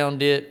had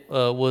around it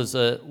was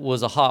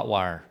a hot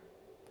wire,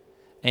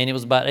 and it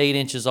was about 8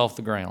 inches off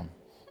the ground.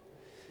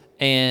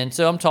 And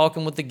so I'm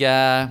talking with the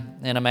guy,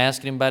 and I'm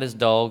asking him about his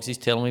dogs. He's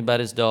telling me about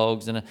his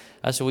dogs. And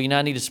I said, well,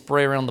 I need to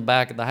spray around the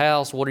back of the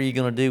house. What are you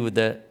going to do with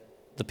the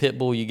pit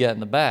bull you got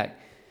in the back?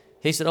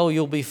 He said, oh,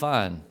 you'll be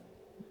fine.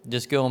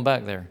 Just go on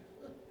back there.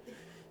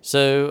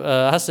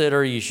 So I said,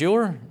 are you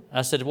sure?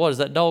 I said, what, is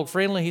that dog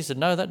friendly? He said,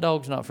 no, that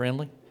dog's not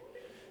friendly.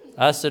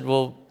 I said,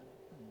 well,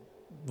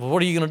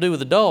 what are you going to do with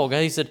the dog?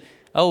 He said,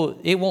 oh,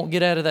 it won't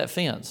get out of that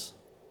fence.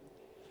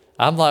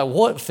 I'm like,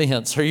 what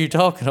fence are you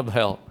talking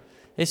about?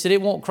 He said,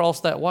 it won't cross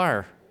that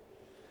wire.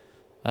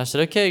 I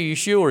said, okay, you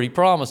sure? He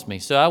promised me.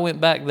 So I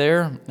went back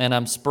there, and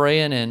I'm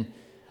spraying, and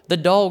the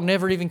dog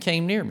never even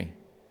came near me.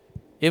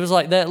 It was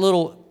like that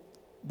little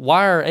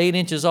wire 8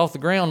 inches off the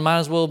ground might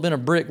as well have been a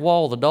brick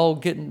wall. The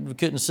dog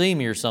couldn't see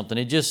me or something.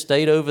 It just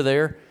stayed over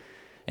there.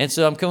 And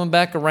so I'm coming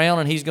back around,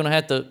 and he's going to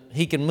have to,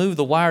 he can move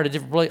the wire to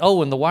different place.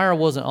 Oh, and the wire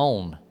wasn't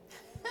on.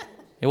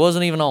 It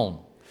wasn't even on.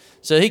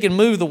 So he can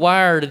move the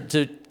wire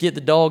to get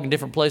the dog in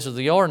different places of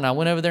the yard. And I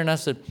went over there and I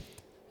said,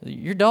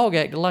 your dog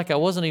acted like I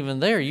wasn't even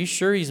there. You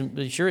sure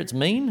it's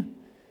mean?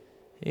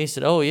 He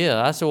said, oh,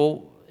 yeah. I said,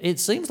 well, it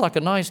seems like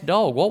a nice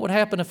dog. What would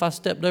happen if I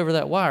stepped over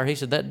that wire? He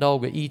said, that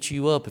dog will eat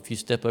you up if you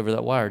step over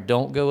that wire.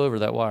 Don't go over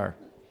that wire.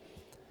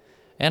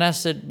 And I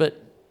said,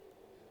 but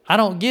I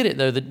don't get it,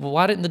 though.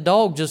 Why didn't the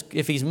dog just,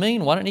 if he's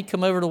mean, why didn't he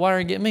come over the wire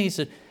and get me? He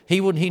said,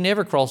 he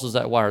never crosses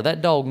that wire.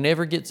 That dog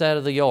never gets out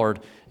of the yard,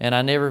 and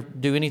I never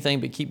do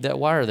anything but keep that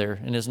wire there,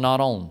 and it's not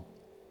on.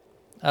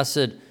 I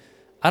said,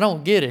 I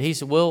don't get it. He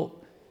said, well,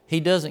 he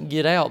doesn't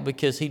get out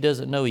because he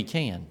doesn't know he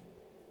can.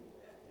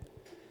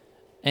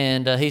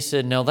 And he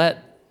said, now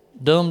that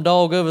dumb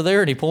dog over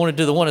there, and he pointed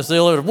to the one that's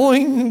still over,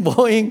 boing,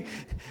 boing.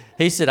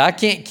 He said, I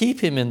can't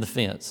keep him in the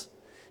fence.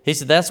 He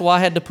said, that's why I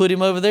had to put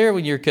him over there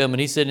when you're coming.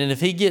 He said, and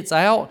if he gets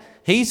out,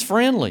 he's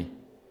friendly.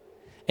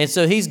 And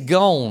so he's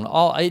gone.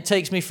 It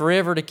takes me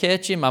forever to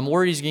catch him. I'm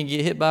worried he's going to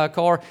get hit by a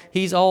car.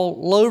 He's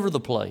all over the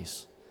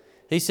place.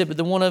 He said, but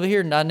the one over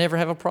here, I never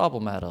have a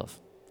problem out of.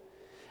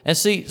 And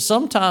see,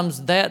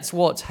 sometimes that's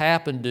what's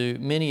happened to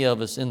many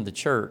of us in the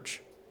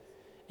church.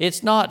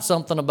 It's not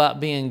something about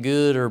being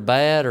good or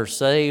bad or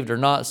saved or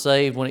not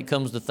saved when it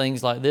comes to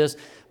things like this,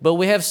 but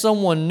we have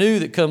someone new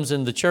that comes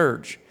in the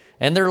church,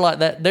 and they're like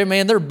that.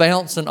 They're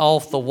bouncing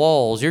off the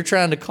walls. You're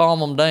trying to calm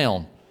them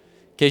down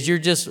because you're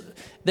just,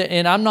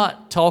 and I'm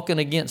not talking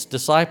against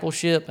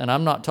discipleship, and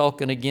I'm not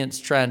talking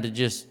against trying to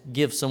just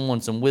give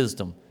someone some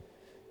wisdom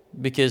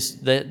because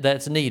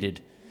that's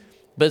needed.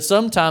 But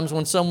sometimes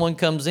when someone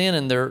comes in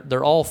and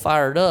they're all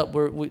fired up,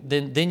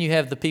 then you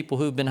have the people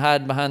who've been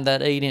hiding behind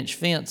that 8-inch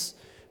fence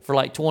for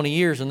like 20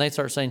 years, and they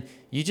start saying,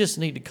 you just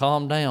need to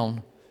calm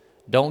down.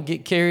 Don't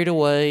get carried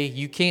away.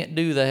 You can't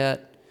do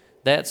that.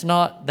 That's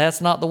not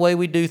the way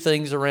we do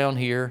things around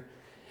here.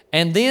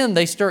 And then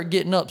they start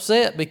getting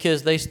upset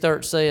because they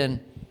start saying,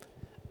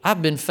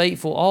 I've been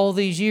faithful all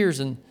these years,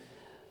 and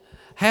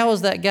how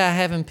is that guy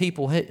having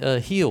people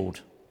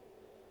healed?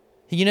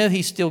 You know,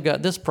 he's still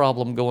got this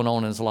problem going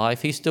on in his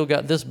life. He's still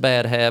got this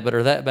bad habit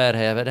or that bad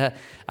habit.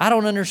 I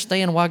don't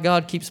understand why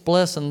God keeps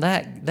blessing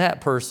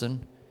that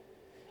person.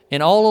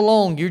 And all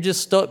along, you're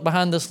just stuck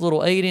behind this little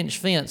 8-inch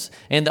fence.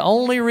 And the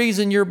only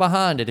reason you're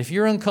behind it, if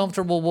you're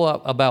uncomfortable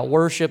about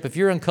worship, if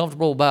you're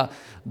uncomfortable about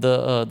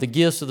the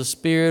gifts of the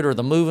Spirit or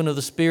the moving of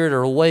the Spirit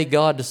or the way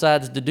God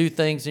decides to do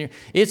things,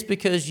 it's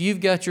because you've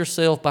got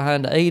yourself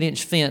behind an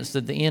 8-inch fence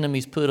that the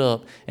enemy's put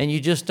up, and you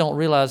just don't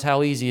realize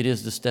how easy it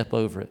is to step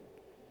over it.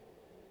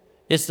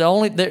 It's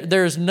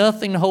there's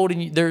nothing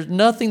holding you, there's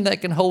nothing that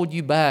can hold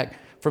you back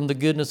from the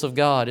goodness of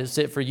God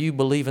except for you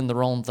believing the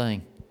wrong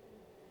thing.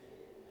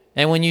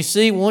 And when you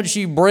see, once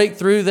you break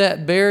through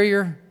that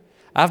barrier,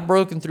 I've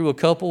broken through a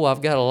couple.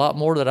 I've got a lot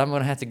more that I'm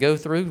going to have to go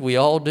through. We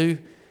all do.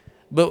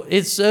 But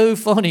it's so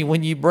funny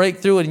when you break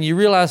through it and you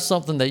realize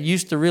something that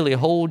used to really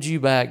hold you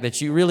back, that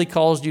you really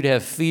caused you to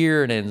have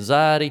fear and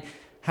anxiety,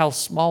 how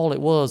small it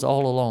was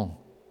all along.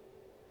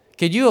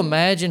 Could you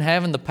imagine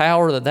having the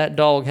power that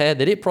dog had,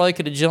 that it probably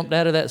could have jumped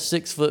out of that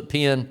 6-foot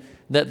pen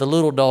that the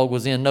little dog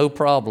was in, no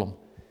problem.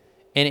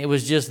 And it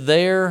was just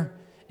there,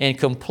 and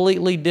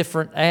completely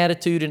different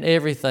attitude and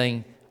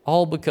everything,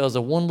 all because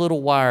of one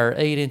little wire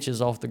 8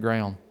 inches off the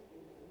ground.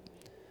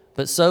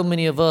 But so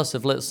many of us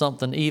have let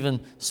something even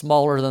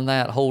smaller than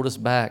that hold us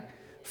back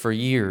for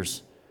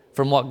years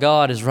from what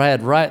God has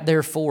had right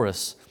there for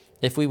us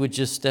if we would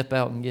just step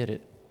out and get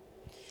it.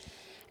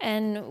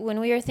 And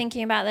when we were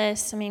thinking about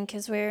this,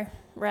 because we're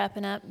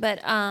wrapping up, but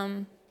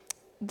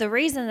the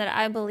reason that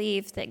I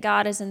believe that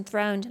God is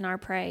enthroned in our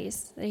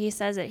praise, that he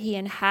says that he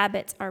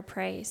inhabits our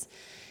praise,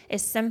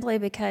 is simply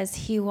because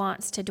he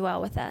wants to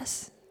dwell with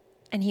us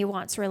and he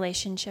wants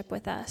relationship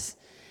with us.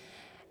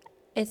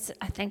 I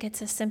think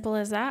it's as simple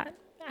as that.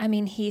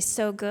 He's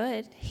so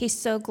good. He's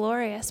so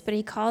glorious, but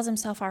he calls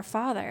himself our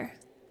Father.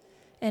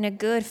 And a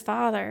good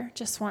father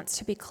just wants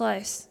to be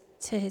close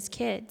to his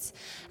kids.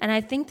 And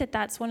I think that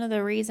that's one of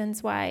the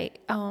reasons why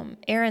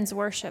Aaron's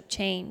worship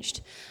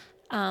changed.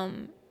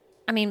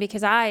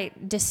 Because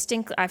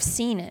I've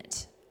seen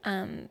it.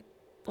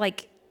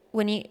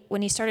 When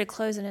he started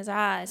closing his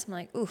eyes, I'm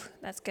like, ooh,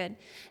 that's good. And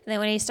then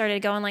when he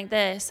started going like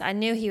this, I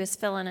knew he was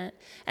feeling it.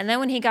 And then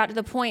when he got to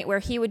the point where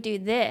he would do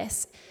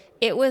this,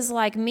 it was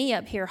like me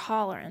up here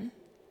hollering,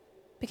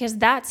 because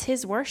that's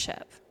his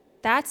worship.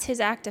 That's his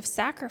act of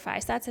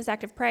sacrifice. That's his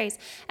act of praise.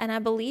 And I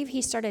believe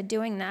he started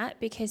doing that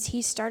because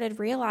he started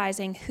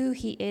realizing who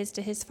he is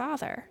to his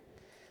Father.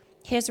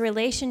 His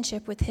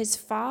relationship with his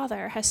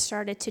Father has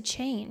started to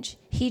change.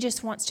 He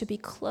just wants to be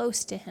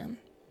close to him.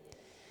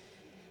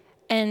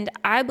 And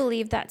I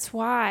believe that's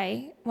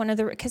why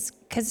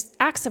because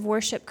acts of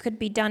worship could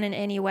be done in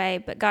any way,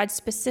 but God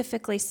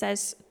specifically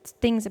says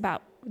things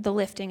about the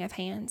lifting of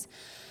hands.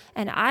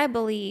 And I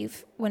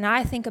believe when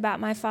I think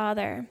about my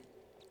Father,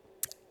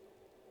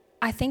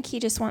 I think he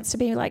just wants to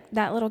be like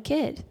that little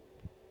kid.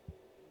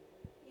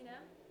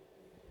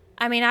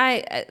 I mean,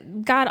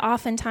 God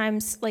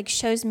oftentimes like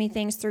shows me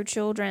things through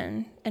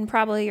children, and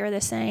probably you're the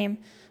same.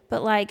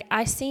 But like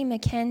I see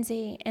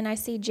Mackenzie and I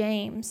see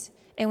James,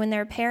 and when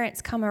their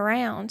parents come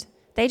around,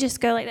 they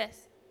just go like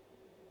this,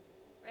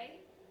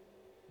 right?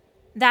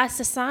 That's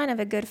a sign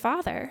of a good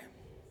father.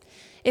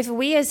 If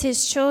we as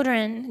his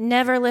children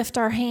never lift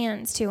our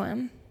hands to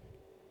him,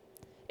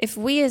 if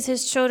we as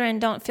his children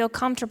don't feel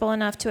comfortable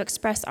enough to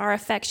express our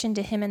affection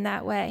to him in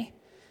that way,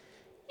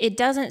 it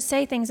doesn't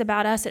say things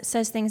about us, it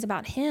says things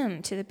about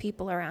him to the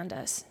people around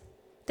us.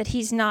 That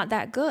he's not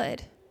that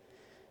good,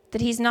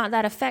 that he's not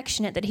that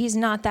affectionate, that he's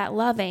not that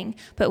loving.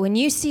 But when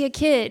you see a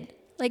kid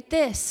like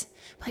this,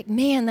 like,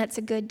 man, that's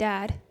a good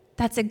dad.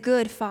 That's a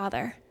good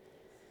father.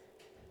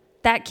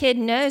 That kid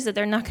knows that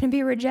they're not going to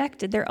be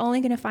rejected. They're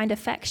only going to find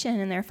affection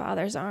in their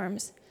father's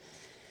arms.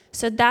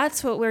 So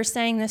that's what we're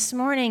saying this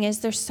morning, is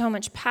there's so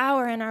much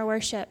power in our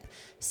worship.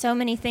 So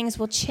many things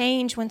will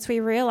change once we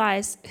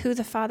realize who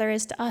the Father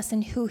is to us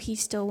and who he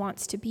still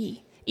wants to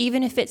be.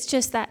 Even if it's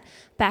just that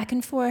back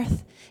and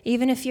forth,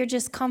 even if you're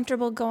just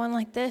comfortable going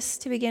like this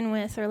to begin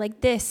with, or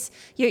like this,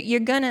 you're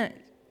going to,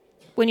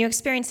 when you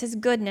experience his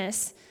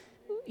goodness,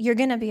 you're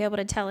going to be able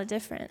to tell a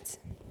difference.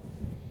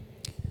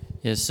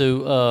 Yeah,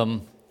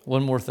 so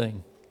one more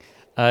thing.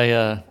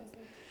 And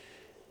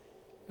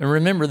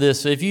remember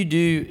this, if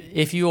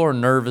you are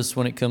nervous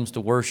when it comes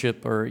to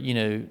worship, or,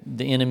 the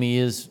enemy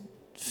is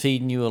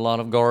feeding you a lot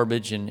of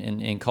garbage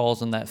and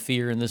causing that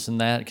fear and this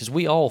and that, because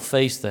we all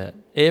face that.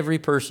 Every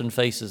person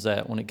faces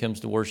that when it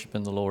comes to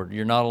worshiping the Lord.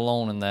 You're not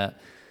alone in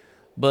that.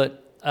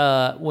 But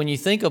when you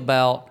think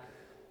about,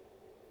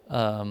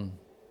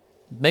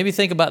 maybe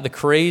think about the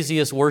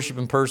craziest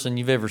worshiping person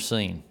you've ever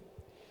seen.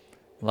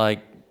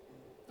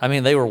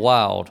 They were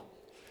wild.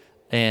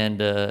 And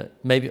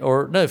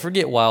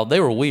forget wild, they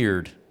were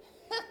weird.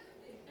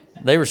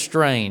 They were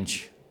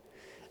strange.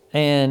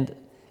 And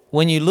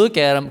when you look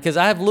at them, because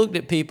I've looked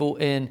at people,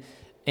 and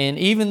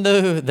even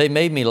though they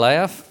made me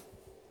laugh,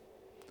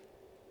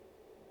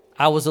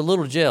 I was a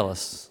little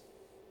jealous.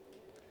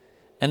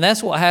 And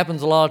that's what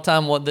happens a lot of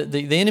time. What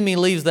the enemy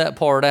leaves that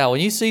part out.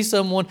 When you see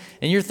someone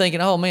and you're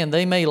thinking, oh man,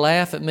 they may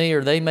laugh at me,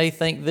 or they may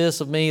think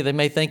this of me, they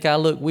may think I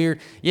look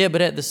weird. Yeah,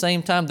 but at the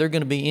same time, they're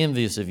going to be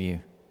envious of you.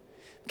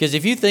 Because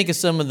if you think of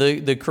some of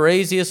the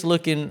craziest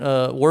looking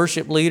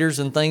worship leaders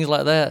and things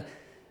like that,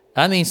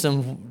 I mean,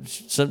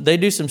 they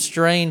do some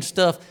strange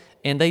stuff,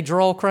 and they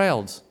draw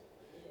crowds.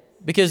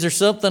 Because there's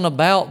something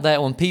about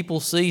that when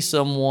people see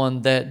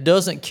someone that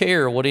doesn't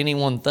care what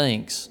anyone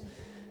thinks,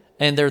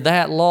 and they're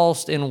that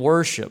lost in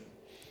worship.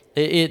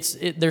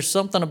 There's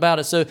something about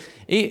it. So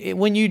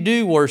when you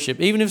do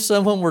worship, even if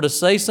someone were to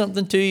say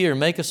something to you or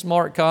make a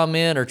smart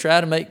comment or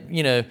try to make,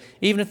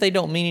 even if they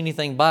don't mean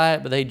anything by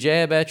it, but they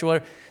jab at you,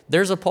 whatever,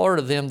 there's a part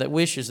of them that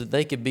wishes that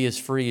they could be as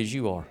free as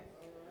you are.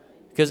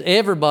 Because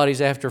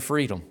everybody's after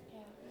freedom.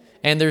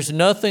 And there's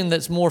nothing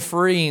that's more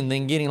freeing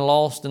than getting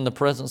lost in the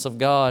presence of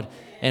God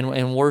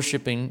and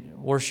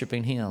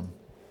worshiping him.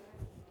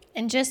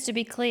 And just to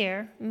be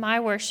clear, my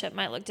worship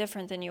might look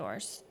different than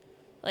yours.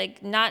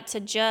 Like, not to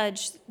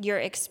judge your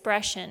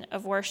expression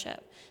of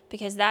worship,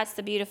 because that's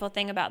the beautiful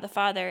thing about the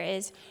Father,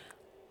 is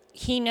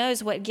he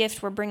knows what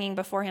gift we're bringing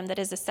before him that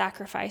is a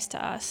sacrifice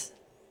to us.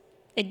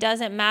 It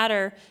doesn't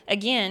matter,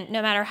 again,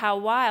 no matter how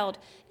wild,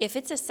 if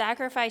it's a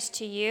sacrifice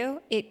to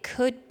you, it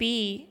could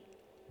be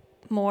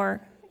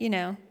more,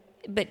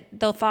 but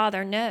the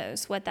Father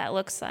knows what that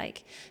looks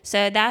like.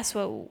 So that's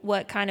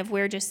what kind of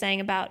we're just saying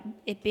about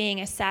it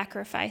being a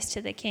sacrifice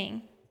to the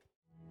King.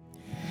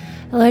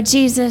 Lord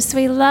Jesus,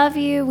 we love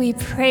you, we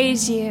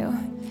praise you.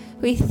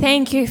 We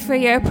thank you for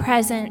your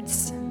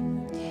presence.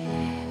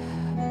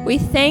 We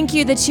thank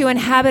you that you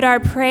inhabit our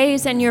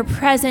praise, and your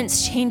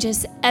presence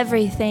changes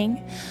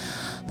everything.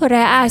 Lord,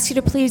 I ask you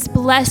to please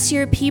bless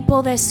your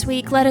people this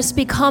week. Let us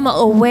become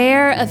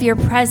aware of your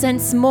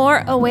presence,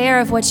 more aware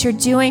of what you're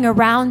doing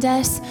around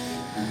us.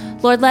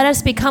 Lord, let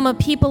us become a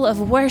people of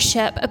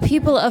worship, a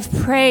people of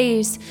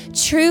praise,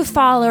 true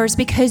followers,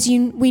 because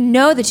we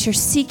know that you're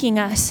seeking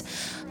us.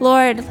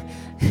 Lord,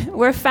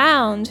 we're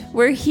found,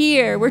 we're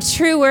here, we're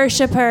true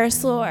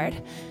worshipers,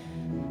 Lord.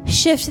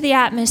 Shift the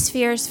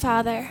atmospheres,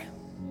 Father,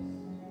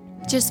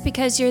 just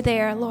because you're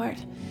there, Lord.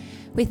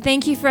 We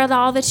thank you for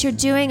all that you're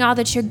doing, all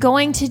that you're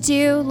going to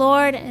do,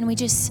 Lord, and we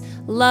just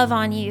love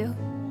on you.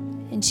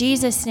 In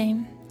Jesus'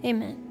 name,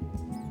 amen.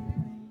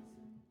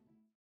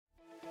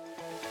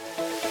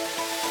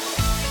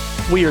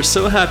 We are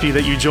so happy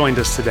that you joined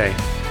us today.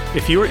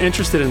 If you are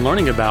interested in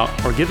learning about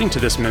or giving to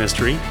this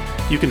ministry,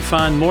 you can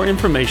find more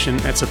information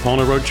at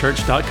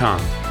SaponaRoadChurch.com.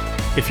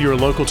 If you are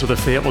local to the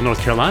Fayetteville, North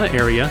Carolina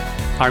area,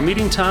 our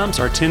meeting times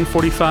are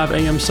 10:45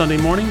 a.m. Sunday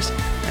mornings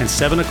and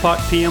 7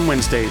 o'clock p.m.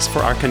 Wednesdays for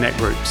our Connect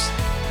groups.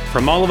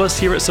 From all of us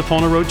here at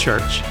Sapona Road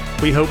Church,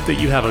 we hope that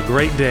you have a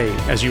great day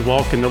as you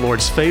walk in the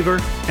Lord's favor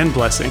and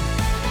blessing.